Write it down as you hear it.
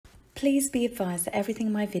Please be advised that everything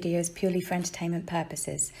in my video is purely for entertainment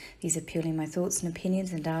purposes. These are purely my thoughts and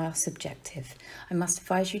opinions and are subjective. I must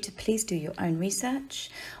advise you to please do your own research.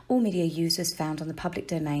 All media used is found on the public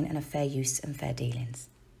domain and are fair use and fair dealings.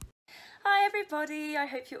 Hi everybody, I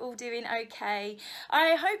hope you're all doing okay.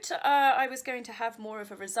 I hoped I was going to have more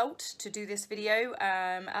of a result to do this video.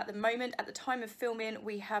 At the moment, at the time of filming,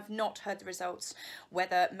 we have not heard the results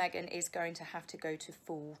whether Meghan is going to have to go to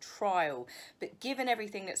full trial. But given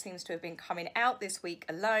everything that seems to have been coming out this week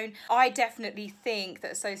alone, I definitely think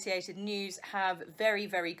that Associated News have very,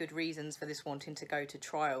 very good reasons for this wanting to go to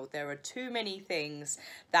trial. There are too many things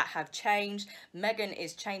that have changed. Meghan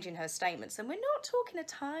is changing her statements, and we're not talking a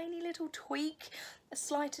tiny little tweak, a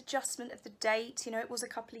slight adjustment of the date. You know, it was a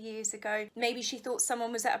couple of years ago. Maybe she thought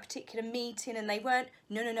someone was at a particular meeting and they weren't.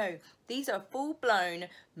 No. These are full-blown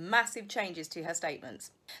massive changes to her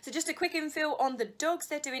statements. So just a quick infill on the dogs.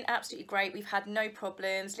 They're doing absolutely great. We've had no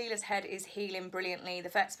problems. Leela's head is healing brilliantly. The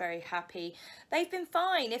vet's very happy. They've been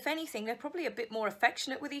fine. If anything, they're probably a bit more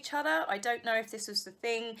affectionate with each other. I don't know if this was the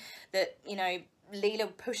thing that, you know, Leela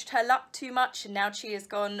pushed her luck too much and now she has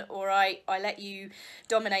gone, all right, I let you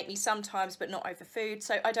dominate me sometimes but not over food.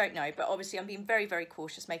 So I don't know, but obviously I'm being very, very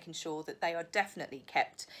cautious, making sure that they are definitely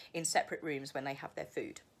kept in separate rooms when they have their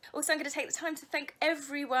food. Also, I'm going to take the time to thank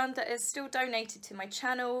everyone that has still donated to my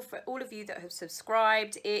channel, for all of you that have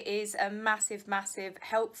subscribed. It is a massive, massive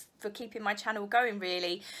help for keeping my channel going,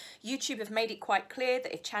 really. YouTube have made it quite clear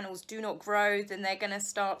that if channels do not grow, then they're going to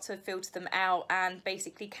start to filter them out and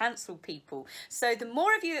basically cancel people. So the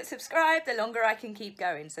more of you that subscribe, the longer I can keep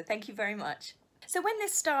going. So thank you very much. So when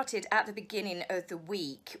this started at the beginning of the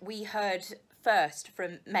week, we heard first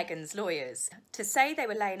from Meghan's lawyers. To say they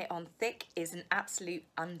were laying it on thick is an absolute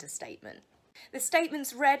understatement. The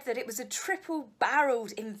statements read that it was a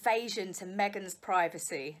triple-barreled invasion to Meghan's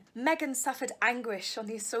privacy. Meghan suffered anguish on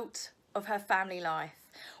the assault of her family life.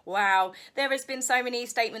 Wow, there has been so many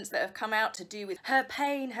statements that have come out to do with her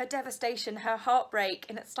pain, her devastation, her heartbreak,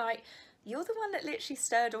 and it's like, you're the one that literally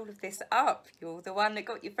stirred all of this up. You're the one that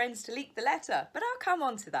got your friends to leak the letter, but I'll come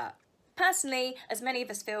on to that. Personally, as many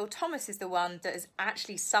of us feel, Thomas is the one that has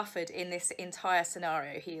actually suffered in this entire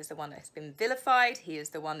scenario. He is the one that has been vilified. He is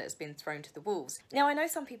the one that has been thrown to the wolves. Now, I know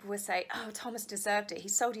some people will say, oh, Thomas deserved it. He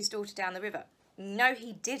sold his daughter down the river. No,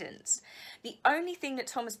 he didn't. The only thing that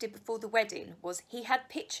Thomas did before the wedding was he had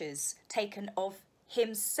pictures taken of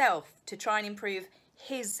himself to try and improve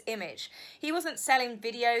his image. He wasn't selling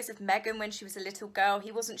videos of Meghan when she was a little girl.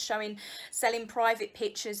 He wasn't selling private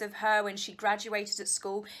pictures of her when she graduated at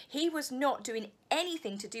school. He was not doing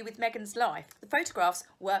anything to do with Meghan's life. The photographs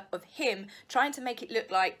were of him trying to make it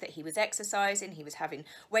look like that he was exercising, he was having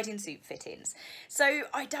wedding suit fittings. So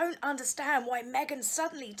I don't understand why Meghan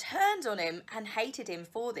suddenly turned on him and hated him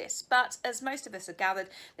for this. But as most of us have gathered,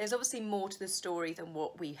 there's obviously more to the story than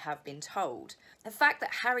what we have been told. The fact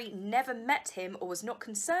that Harry never met him or was not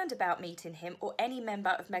concerned about meeting him or any member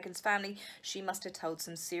of Meghan's family, she must have told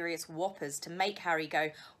some serious whoppers to make Harry go,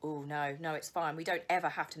 oh no, it's fine, we don't ever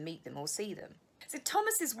have to meet them or see them. So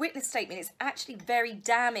Thomas's witness statement is actually very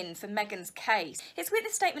damning for Meghan's case. His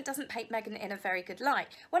witness statement doesn't paint Meghan in a very good light.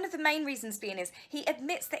 One of the main reasons being is he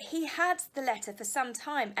admits that he had the letter for some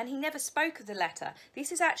time and he never spoke of the letter.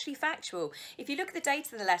 This is actually factual. If you look at the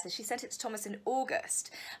date of the letter, she sent it to Thomas in August,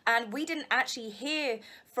 and we didn't actually hear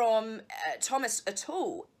from Thomas at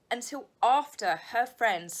all until after her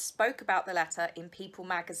friends spoke about the letter in People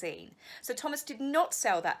magazine. So Thomas did not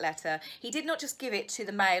sell that letter. He did not just give it to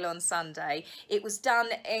the Mail on Sunday. It was done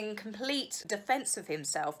in complete defence of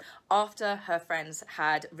himself after her friends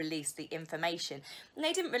had released the information. And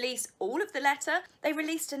they didn't release all of the letter. They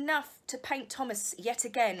released enough to paint Thomas yet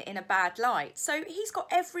again in a bad light. So he's got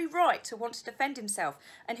every right to want to defend himself,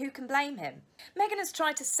 and who can blame him? Meghan has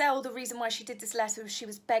tried to sell the reason why she did this letter was she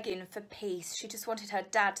was begging for peace. She just wanted her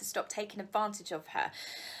dad to stop taking advantage of her.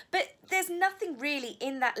 But there's nothing really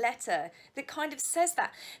in that letter that kind of says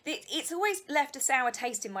that. It's always left a sour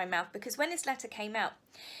taste in my mouth, because when this letter came out,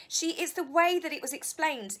 it's the way that it was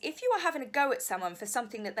explained. If you are having a go at someone for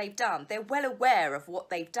something that they've done, they're well aware of what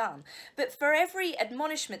they've done. But for every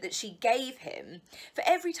admonishment that she gave him, for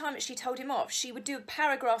every time that she told him off, she would do a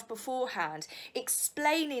paragraph beforehand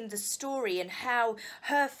explaining the story and how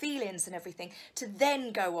her feelings and everything, to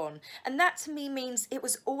then go on. And that to me means it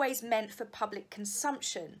was always meant for public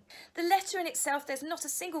consumption. The letter in itself, there's not a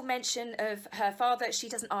single mention of her father. She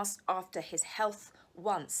doesn't ask after his health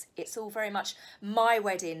once. It's all very much my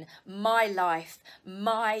wedding, my life,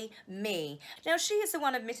 me. Now, she is the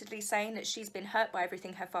one admittedly saying that she's been hurt by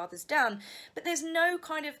everything her father's done, but there's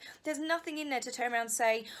nothing in there to turn around and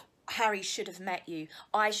say, Harry should have met you,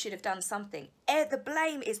 I should have done something. the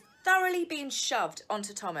blame is thoroughly being shoved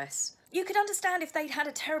onto Thomas. You could understand if they'd had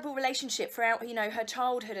a terrible relationship throughout, you know, her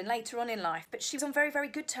childhood and later on in life, but she was on very, very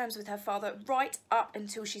good terms with her father right up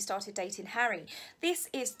until she started dating Harry. This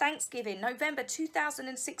is Thanksgiving, November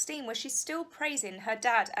 2016, where she's still praising her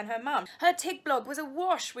dad and her mum. Her Tig blog was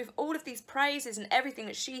awash with all of these praises and everything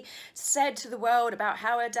that she said to the world about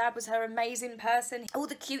how her dad was her amazing person. All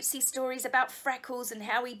the cutesy stories about freckles and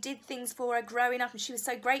how he did things for her growing up and she was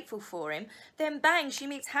so grateful for him. Then bang, she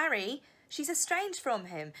meets Harry. She's estranged from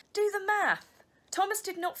him. Do the math. Thomas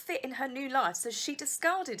did not fit in her new life, so she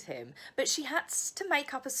discarded him. But she had to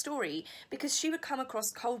make up a story because she would come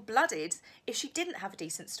across cold-blooded if she didn't have a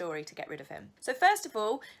decent story to get rid of him. So first of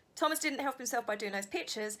all, Thomas didn't help himself by doing those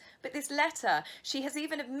pictures, but this letter, she has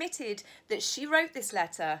even admitted that she wrote this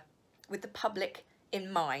letter with the public in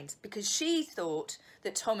mind because she thought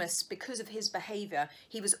that Thomas, because of his behaviour,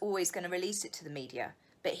 he was always going to release it to the media,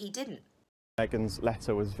 but he didn't. Meghan's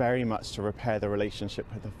letter was very much to repair the relationship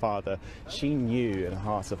with her father. She knew in her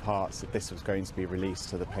heart of hearts that this was going to be released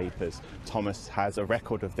to the papers. Thomas has a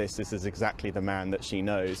record of this. This is exactly the man that she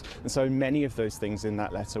knows. And so many of those things in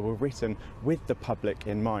that letter were written with the public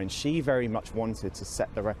in mind. She very much wanted to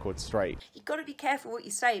set the record straight. You've got to be careful what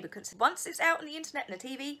you say because once it's out on the internet and the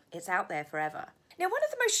TV, it's out there forever. Now, one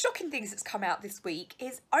of the most shocking things that's come out this week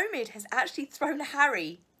is Omid has actually thrown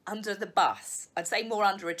Harry under the bus. I'd say more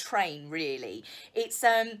under a train, really. It's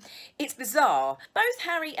bizarre. Both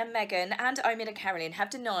Harry and Meghan and Omid and Carolyn have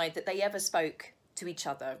denied that they ever spoke to each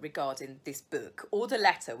other regarding this book or the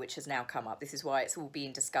letter which has now come up. This is why it's all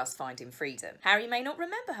being discussed, Finding Freedom. Harry may not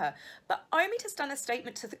remember her, but Omid has done a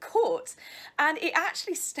statement to the court and it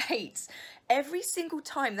actually states every single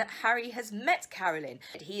time that Harry has met Carolyn,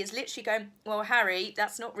 he is literally going, well, Harry,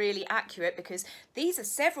 that's not really accurate because these are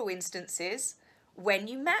several instances when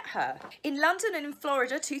you met her. In London and in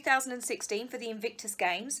Florida 2016 for the Invictus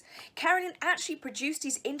Games, Carolyn actually produced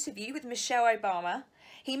his interview with Michelle Obama.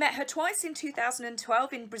 He met her twice in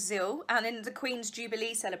 2012 in Brazil and in the Queen's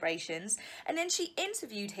Jubilee celebrations, and then she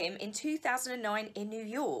interviewed him in 2009 in New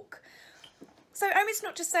York. So Omid's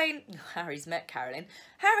not just saying, oh, Harry's met Carolyn.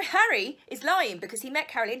 Harry is lying because he met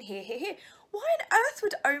Carolyn here. Why on earth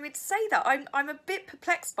would Omid say that? I'm a bit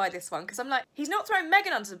perplexed by this one because I'm like, he's not throwing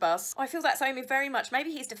Meghan under the bus. I feel that's Omid very much.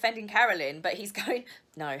 Maybe he's defending Carolyn, but he's going,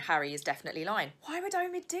 no, Harry is definitely lying. Why would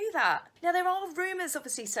Omid do that? Now, there are rumours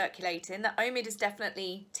obviously circulating that Omid is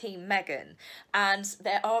definitely Team Meghan. And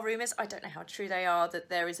there are rumours, I don't know how true they are, that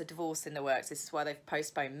there is a divorce in the works. This is why they've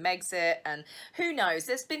postponed Megxit. And who knows?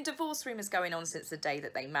 There's been divorce rumours going on since the day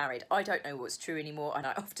that they married. I don't know what's true anymore, and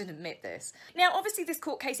I often admit this. Now, obviously, this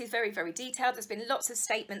court case is very, very detailed. There's been lots of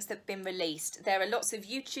statements that have been released. There are lots of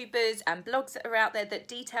YouTubers and blogs that are out there that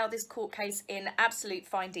detail this court case in absolute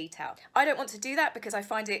fine detail. I don't want to do that because I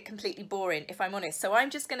find it completely boring, if I'm honest. So I'm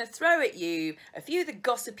just going to throw at you a few of the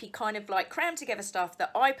gossipy kind of like crammed together stuff that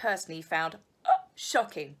I personally found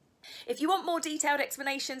shocking. If you want more detailed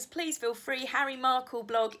explanations, please feel free. Harry Markle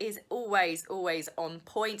blog is always on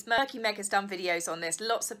point. Murky Meg has done videos on this.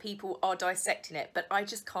 Lots of people are dissecting it, but I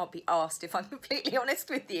just can't be asked if I'm completely honest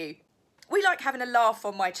with you. We like having a laugh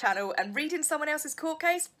on my channel and reading someone else's court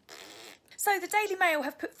case. So the Daily Mail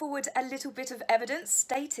have put forward a little bit of evidence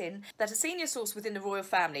stating that a senior source within the royal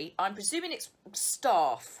family, I'm presuming it's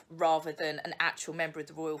staff rather than an actual member of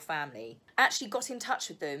the royal family, actually got in touch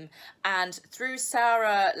with them and threw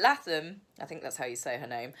Sarah Latham, I think that's how you say her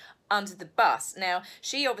name, under the bus. Now,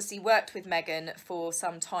 she obviously worked with Meghan for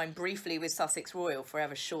some time briefly with Sussex Royal, for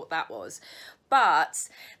however short that was. But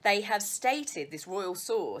they have stated, this royal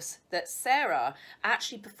source, that Sarah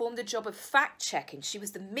actually performed the job of fact-checking. She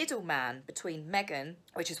was the middleman between Meghan,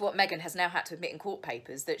 which is what Meghan has now had to admit in court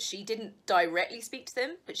papers, that she didn't directly speak to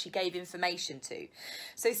them, but she gave information to.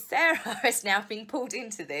 So Sarah has now been pulled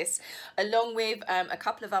into this, along with a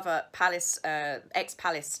couple of other palace,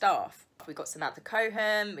 ex-palace staff. We've got Samantha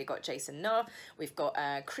Cohen, we've got Jason Noah, we've got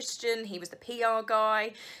Christian, he was the PR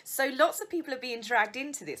guy. So lots of people are being dragged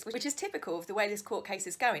into this, which is typical of the way this court case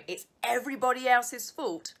is going. It's everybody else's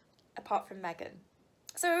fault, apart from Meghan.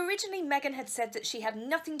 So originally Meghan had said that she had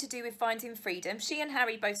nothing to do with Finding Freedom. She and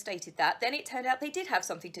Harry both stated that. Then it turned out they did have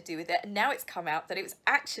something to do with it. And now it's come out that it was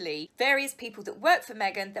actually various people that worked for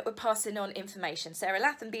Meghan that were passing on information. Sarah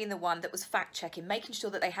Latham being the one that was fact-checking, making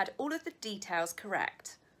sure that they had all of the details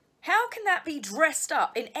correct. How can that be dressed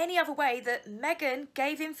up in any other way that Meghan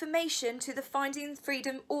gave information to the Finding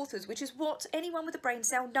Freedom authors, which is what anyone with a brain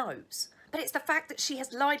cell knows? but it's the fact that she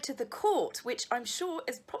has lied to the court, which I'm sure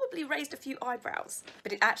has probably raised a few eyebrows,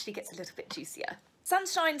 but it actually gets a little bit juicier.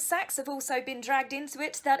 Sunshine Sachs have also been dragged into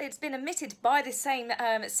it, that it's been admitted by the same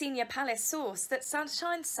senior palace source that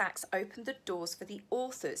Sunshine Sachs opened the doors for the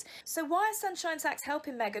authors. So why is Sunshine Sachs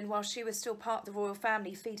helping Meghan while she was still part of the royal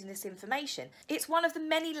family feeding this information? It's one of the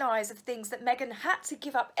many lies of things that Meghan had to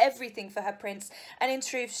give up everything for her prince, and in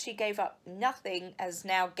truth she gave up nothing, as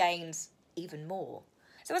now gains even more.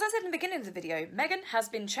 So as I said in the beginning of the video, Meghan has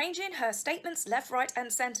been changing her statements left, right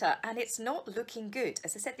and centre, and it's not looking good.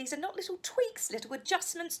 As I said, these are not little tweaks, little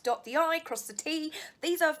adjustments, dot the I, cross the T.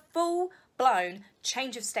 These are full-blown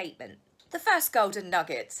change of statement. The first golden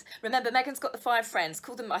nugget. Remember, Meghan's got the 5 friends,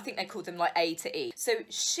 call them, I think they called them like A to E. So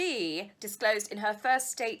she disclosed in her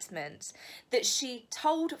first statement that she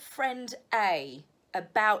told friend A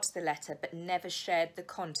about the letter but never shared the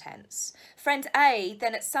contents. Friend A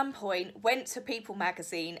then at some point went to People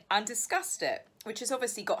magazine and discussed it, which has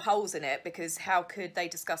obviously got holes in it, because how could they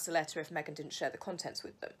discuss a letter if Meghan didn't share the contents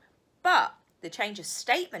with them? But the change of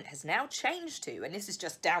statement has now changed to, and this is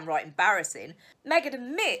just downright embarrassing, Meghan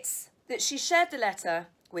admits that she shared the letter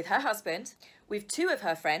with her husband, with 2 of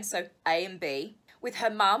her friends, so A and B, with her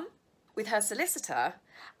mum, with her solicitor,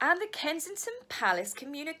 and the Kensington Palace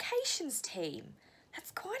communications team.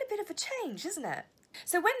 That's quite a bit of a change, isn't it?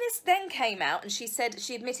 So when this then came out and she said,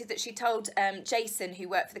 she admitted that she told Jason, who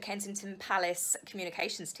worked for the Kensington Palace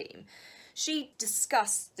communications team, she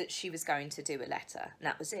discussed that she was going to do a letter, and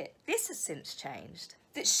that was it. This has since changed.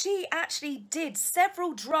 That she actually did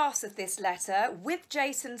several drafts of this letter with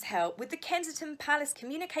Jason's help, with the Kensington Palace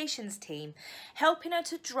communications team, helping her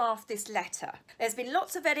to draft this letter. There's been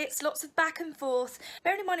lots of edits, lots of back and forth.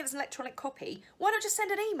 Bearing in mind it was an electronic copy, why not just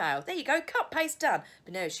send an email? There you go, cut, paste, done.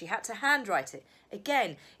 But no, she had to handwrite it.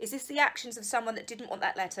 Again, is this the actions of someone that didn't want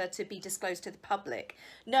that letter to be disclosed to the public?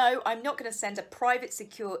 No, I'm not going to send a private,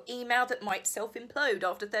 secure email that might self-implode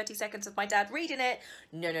after 30 seconds of my dad reading it.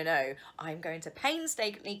 No, no, no. I'm going to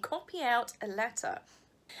painstakingly copy out a letter.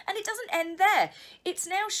 And it doesn't end there. It's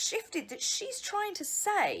now shifted that she's trying to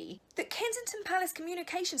say that Kensington Palace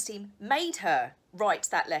communications team made her write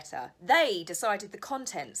that letter. They decided the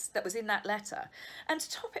contents that was in that letter. And to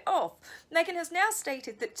top it off, Meghan has now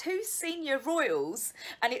stated that 2 senior royals,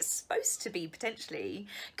 and it's supposed to be potentially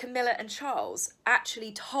Camilla and Charles,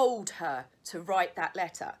 actually told her to write that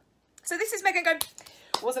letter. So this is Meghan going,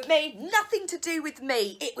 wasn't me, nothing to do with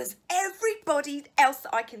me. It was everybody else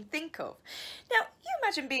that I can think of. Now, you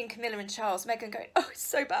imagine being Camilla and Charles, Meghan going, oh, it's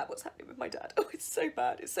so bad what's happening with my dad. Oh, it's so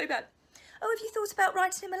bad, it's so bad. Oh, have you thought about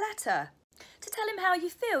writing him a letter? To tell him how you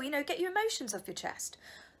feel, you know, get your emotions off your chest.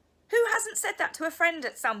 Who hasn't said that to a friend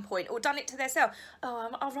at some point or done it to themselves? Oh,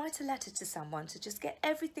 I'll write a letter to someone to just get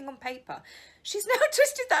everything on paper. She's now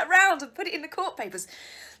twisted that round and put it in the court papers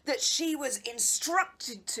that she was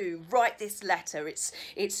instructed to write this letter.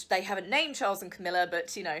 They haven't named Charles and Camilla,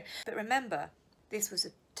 but you know. But remember, this was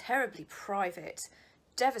a terribly private,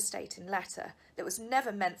 devastating letter that was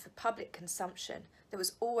never meant for public consumption. That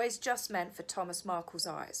was always just meant for Thomas Markle's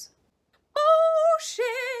eyes.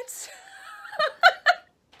 Bullshit!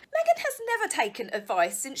 Meghan has never taken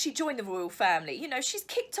advice since she joined the royal family. You know, she's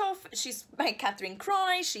kicked off, she's made Catherine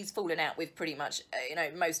cry, she's fallen out with pretty much, you know,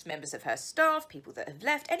 most members of her staff, people that have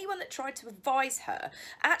left, anyone that tried to advise her,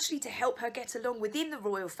 actually to help her get along within the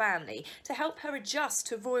royal family, to help her adjust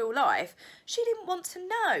to royal life. She didn't want to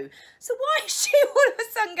know. So why is she all of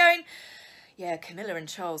a sudden going, yeah, Camilla and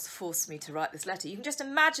Charles forced me to write this letter. You can just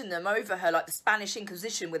imagine them over her like the Spanish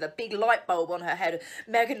Inquisition with a big light bulb on her head.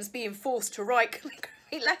 Meghan's being forced to write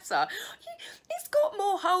a letter. It's got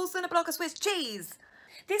more holes than a block of Swiss cheese.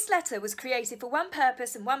 This letter was created for one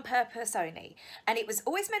purpose and one purpose only, and it was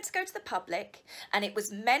always meant to go to the public, and it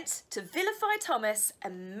was meant to vilify Thomas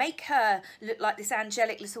and make her look like this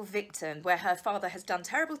angelic little victim where her father has done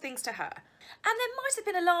terrible things to her. And there might have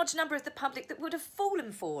been a large number of the public that would have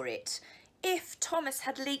fallen for it if Thomas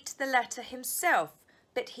had leaked the letter himself.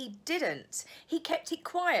 But he didn't. He kept it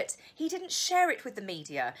quiet. He didn't share it with the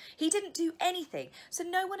media. He didn't do anything. So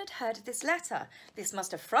no one had heard of this letter. This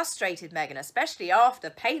must have frustrated Meghan, especially after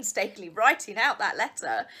painstakingly writing out that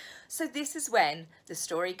letter. So this is when the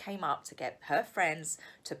story came up to get her friends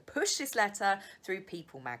to push this letter through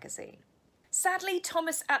People magazine. Sadly,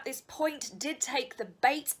 Thomas at this point did take the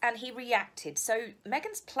bait and he reacted. So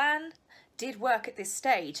Meghan's plan did work at this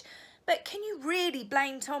stage. But can you really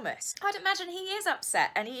blame Thomas? I'd imagine he is upset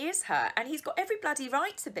and he is hurt and he's got every bloody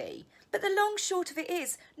right to be. But the long short of it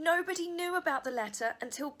is, nobody knew about the letter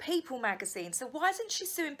until People magazine. So why isn't she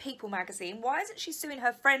suing People magazine? Why isn't she suing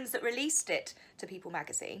her friends that released it to People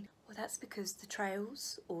magazine? Well, that's because the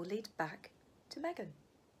trails all lead back to Meghan.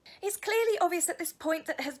 It's clearly obvious at this point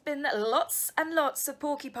that there has been lots and lots of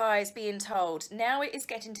porcupines being told. Now it is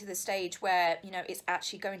getting to the stage where, you know, it's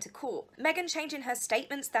actually going to court. Meghan changing her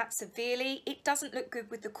statements that severely, it doesn't look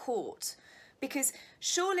good with the court. Because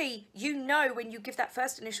surely you know when you give that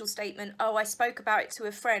first initial statement, oh, I spoke about it to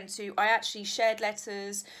a friend, I actually shared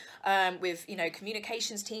letters with, you know,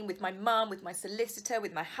 communications team, with my mum, with my solicitor,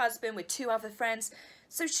 with my husband, with 2 other friends.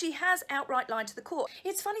 So she has outright lied to the court.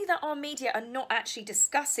 It's funny that our media are not actually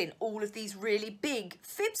discussing all of these really big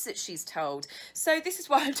fibs that she's told. So this is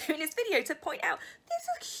why I'm doing this video, to point out these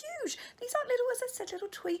are huge. These aren't little, as I said, little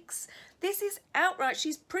tweaks. This is outright.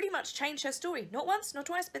 She's pretty much changed her story. Not once, not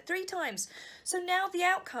twice, but 3 times. So now the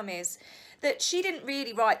outcome is that she didn't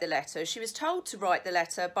really write the letter. She was told to write the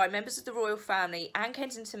letter by members of the royal family and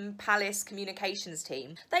Kensington Palace communications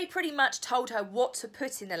team. They pretty much told her what to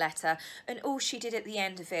put in the letter, and all she did at the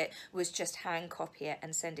end of it was just hand copy it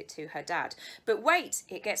and send it to her dad. But wait,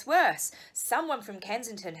 it gets worse. Someone from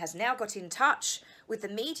Kensington has now got in touch with the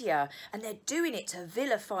media, and they're doing it to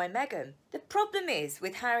vilify Meghan. The problem is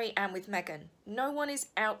with Harry and with Meghan, no one is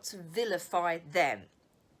out to vilify them.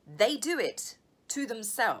 They do it to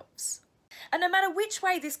themselves. And no matter which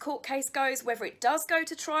way this court case goes, whether it does go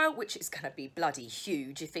to trial, which is going to be bloody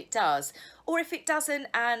huge if it does, or if it doesn't,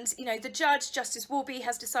 and, you know, the judge, Justice Warby,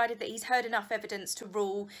 has decided that he's heard enough evidence to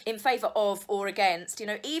rule in favour of or against, you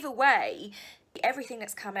know, either way, everything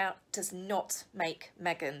that's come out does not make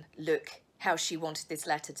Meghan look how she wanted this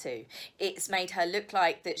letter to. It's made her look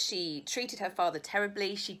like that she treated her father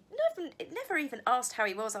terribly. She never even asked how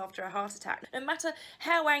he was after a heart attack. No matter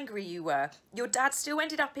how angry you were, your dad still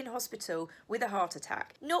ended up in hospital with a heart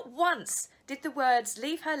attack. Not once did the words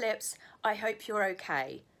leave her lips, I hope you're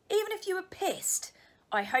okay. Even if you were pissed,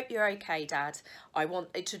 I hope you're okay, Dad. I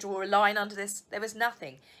want to draw a line under this. There was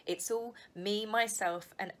nothing. It's all me,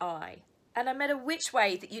 myself, and I. And no matter which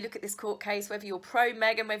way that you look at this court case, whether you're pro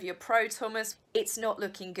Meghan, whether you're pro Thomas, it's not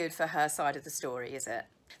looking good for her side of the story, is it?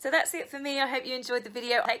 So that's it for me. I hope you enjoyed the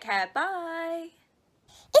video. Take care. Bye.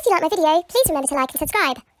 If you like my video, please remember to like and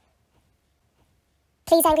subscribe.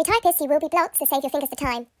 Please, angry typists, you will be blocked, so save your fingers the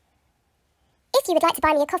time. If you would like to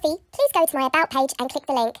buy me a coffee, please go to my About page and click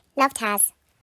the link. Love, Taz.